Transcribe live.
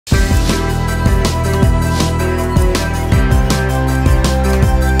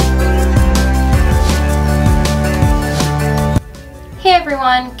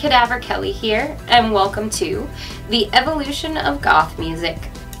everyone, Cadaver Kelly here, and welcome to the evolution of goth music.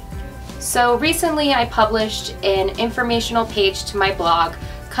 So recently I published an informational page to my blog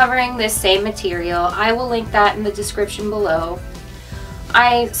covering this same material. I will link that in the description below.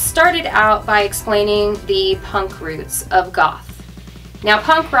 I started out by explaining the punk roots of goth. Now,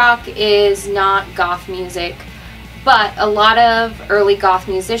 punk rock is not goth music, but a lot of early goth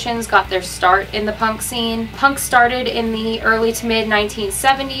musicians got their start in the punk scene. Punk started in the early to mid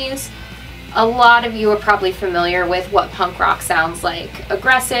 1970s. A lot of you are probably familiar with what punk rock sounds like.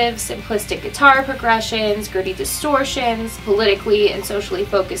 Aggressive, simplistic guitar progressions, gritty distortions, politically and socially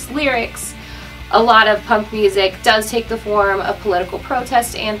focused lyrics. A lot of punk music does take the form of political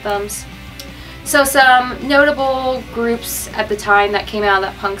protest anthems. So some notable groups at the time that came out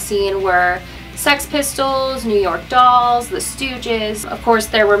of that punk scene were Sex Pistols, New York Dolls, The Stooges. Of course,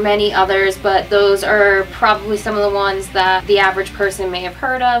 there were many others, but those are probably some of the ones that the average person may have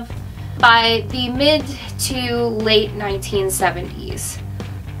heard of. By the mid to late 1970s,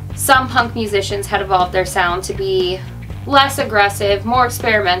 some punk musicians had evolved their sound to be less aggressive, more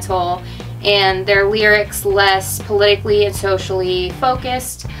experimental, and their lyrics less politically and socially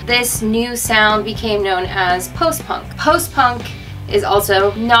focused. This new sound became known as post-punk. Post-punk is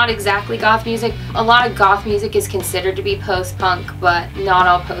also not exactly goth music. A lot of goth music is considered to be post-punk, but not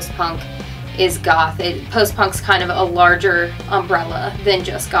all post-punk is goth. Post-punk's kind of a larger umbrella than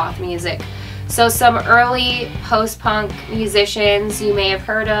just goth music. So some early post-punk musicians you may have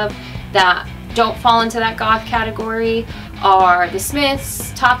heard of that don't fall into that goth category are The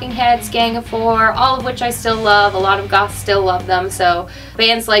Smiths, Talking Heads, Gang of Four, all of which I still love. A lot of goths still love them, so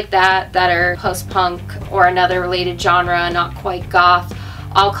bands like that are post-punk or another related genre, not quite goth,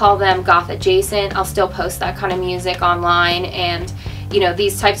 I'll call them goth adjacent. I'll still post that kind of music online, and you know,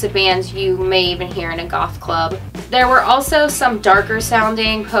 these types of bands you may even hear in a goth club. There were also some darker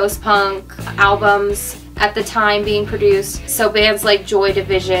sounding post-punk albums at the time being produced, so bands like Joy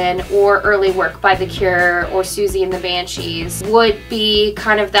Division or early work by The Cure or Susie and the Banshees would be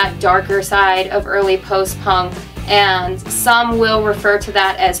kind of that darker side of early post-punk, and some will refer to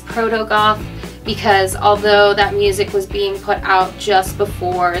that as proto-goth, because although that music was being put out just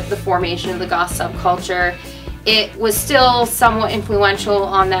before the formation of the goth subculture, it was still somewhat influential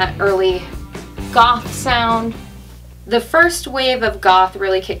on that early goth sound. The first wave of goth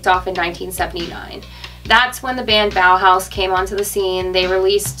really kicked off in 1979. That's when the band Bauhaus came onto the scene. They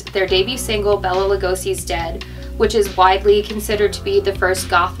released their debut single, Bela Lugosi's Dead, which is widely considered to be the first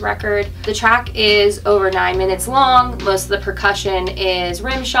goth record. The track is over 9 minutes long. Most of the percussion is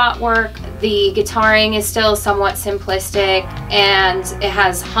rim shot work. The guitaring is still somewhat simplistic, and it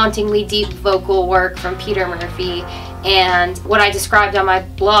has hauntingly deep vocal work from Peter Murphy, and what I described on my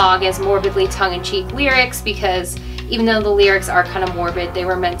blog as morbidly tongue-in-cheek lyrics, because even though the lyrics are kind of morbid, they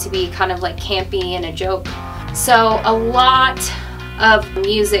were meant to be kind of like campy and a joke. So a lot of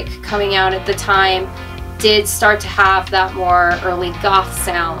music coming out at the time did start to have that more early goth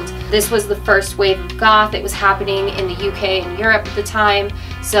sound. This was the first wave of goth. It was happening in the UK and Europe at the time.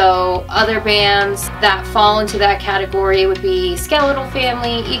 So other bands that fall into that category would be Skeletal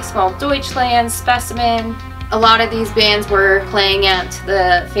Family, Ich Mal Deutschland, Specimen. A lot of these bands were playing at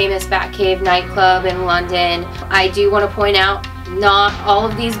the famous Batcave nightclub in London. I do want to point out, not all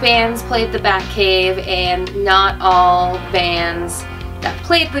of these bands played the Batcave, and not all bands that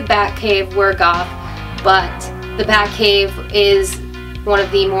played the Batcave were goth, but the Batcave is one of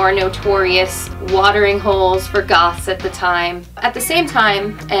the more notorious watering holes for goths at the time. At the same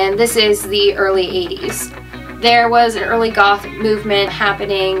time, and this is the early 80s, there was an early goth movement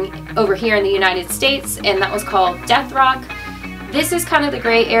happening over here in the United States, and that was called death rock. This is kind of the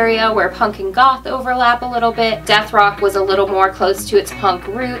gray area where punk and goth overlap a little bit. Death rock was a little more close to its punk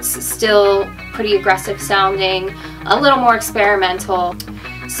roots, still pretty aggressive sounding, a little more experimental.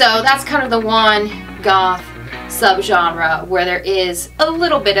 So that's kind of the one goth subgenre where there is a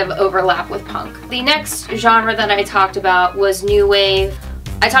little bit of overlap with punk. The next genre that I talked about was new wave.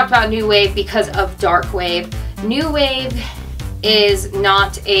 I talked about new wave because of dark wave. New wave is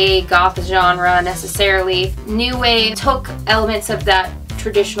not a goth genre necessarily. New wave took elements of that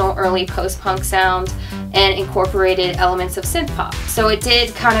traditional early post-punk sound and incorporated elements of synth pop. So it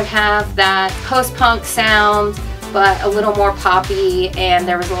did kind of have that post-punk sound, but a little more poppy, and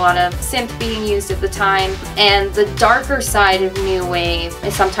there was a lot of synth being used at the time. And the darker side of new wave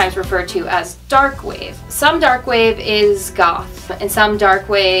is sometimes referred to as dark wave. Some dark wave is goth, and some dark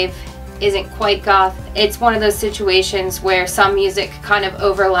wave isn't quite goth. It's one of those situations where some music kind of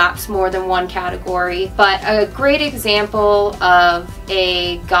overlaps more than one category. But a great example of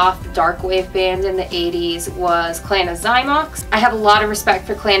a goth darkwave band in the 80s was Clan of Xymox. I have a lot of respect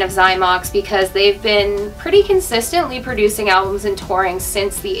for Clan of Xymox because they've been pretty consistently producing albums and touring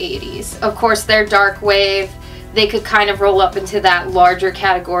since the 80s. Of course, they're darkwave. They could kind of roll up into that larger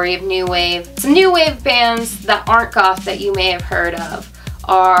category of new wave. Some new wave bands that aren't goth that you may have heard of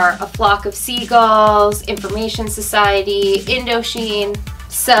are A Flock of Seagulls, Information Society, Indochine.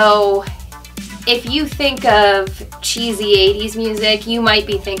 So if you think of cheesy 80s music, you might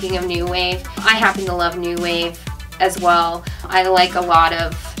be thinking of new wave. I happen to love new wave as well. I like a lot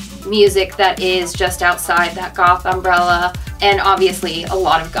of music that is just outside that goth umbrella, and obviously a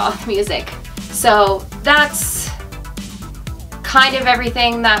lot of goth music. So that's kind of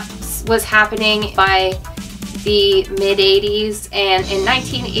everything that was happening by the mid-80s, and in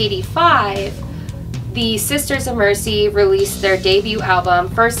 1985 the Sisters of Mercy released their debut album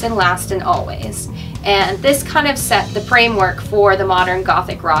First and Last and Always, and this kind of set the framework for the modern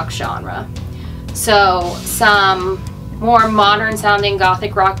gothic rock genre. So some more modern sounding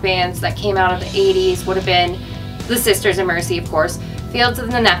gothic rock bands that came out of the 80s would have been the Sisters of Mercy, of course, Fields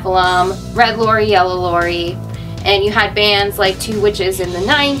of the Nephilim, Red Lorry, Yellow Lorry, and you had bands like Two Witches in the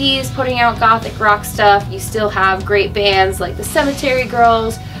 90s putting out gothic rock stuff. You still have great bands like the Cemetery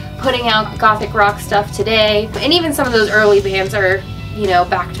Girls putting out gothic rock stuff today. And even some of those early bands are, you know,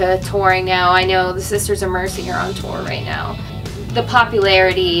 back to touring now. I know the Sisters of Mercy are on tour right now. The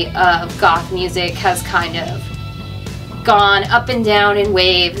popularity of goth music has kind of gone up and down in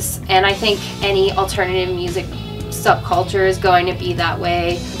waves, and I think any alternative music subculture is going to be that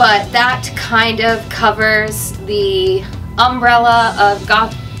way. But that kind of covers the umbrella of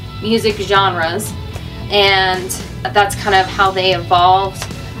goth music genres, and that's kind of how they evolved.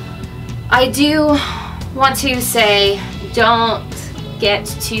 I do want to say, don't get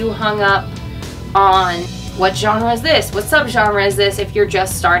too hung up on what genre is this, what subgenre is this if you're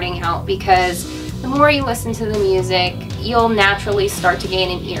just starting out, because the more you listen to the music, you'll naturally start to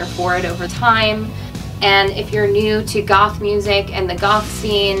gain an ear for it over time. And if you're new to goth music and the goth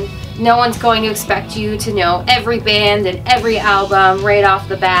scene, no one's going to expect you to know every band and every album right off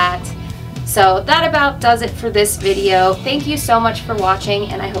the bat. So that about does it for this video. Thank you so much for watching,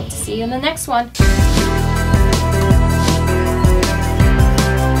 and I hope to see you in the next one.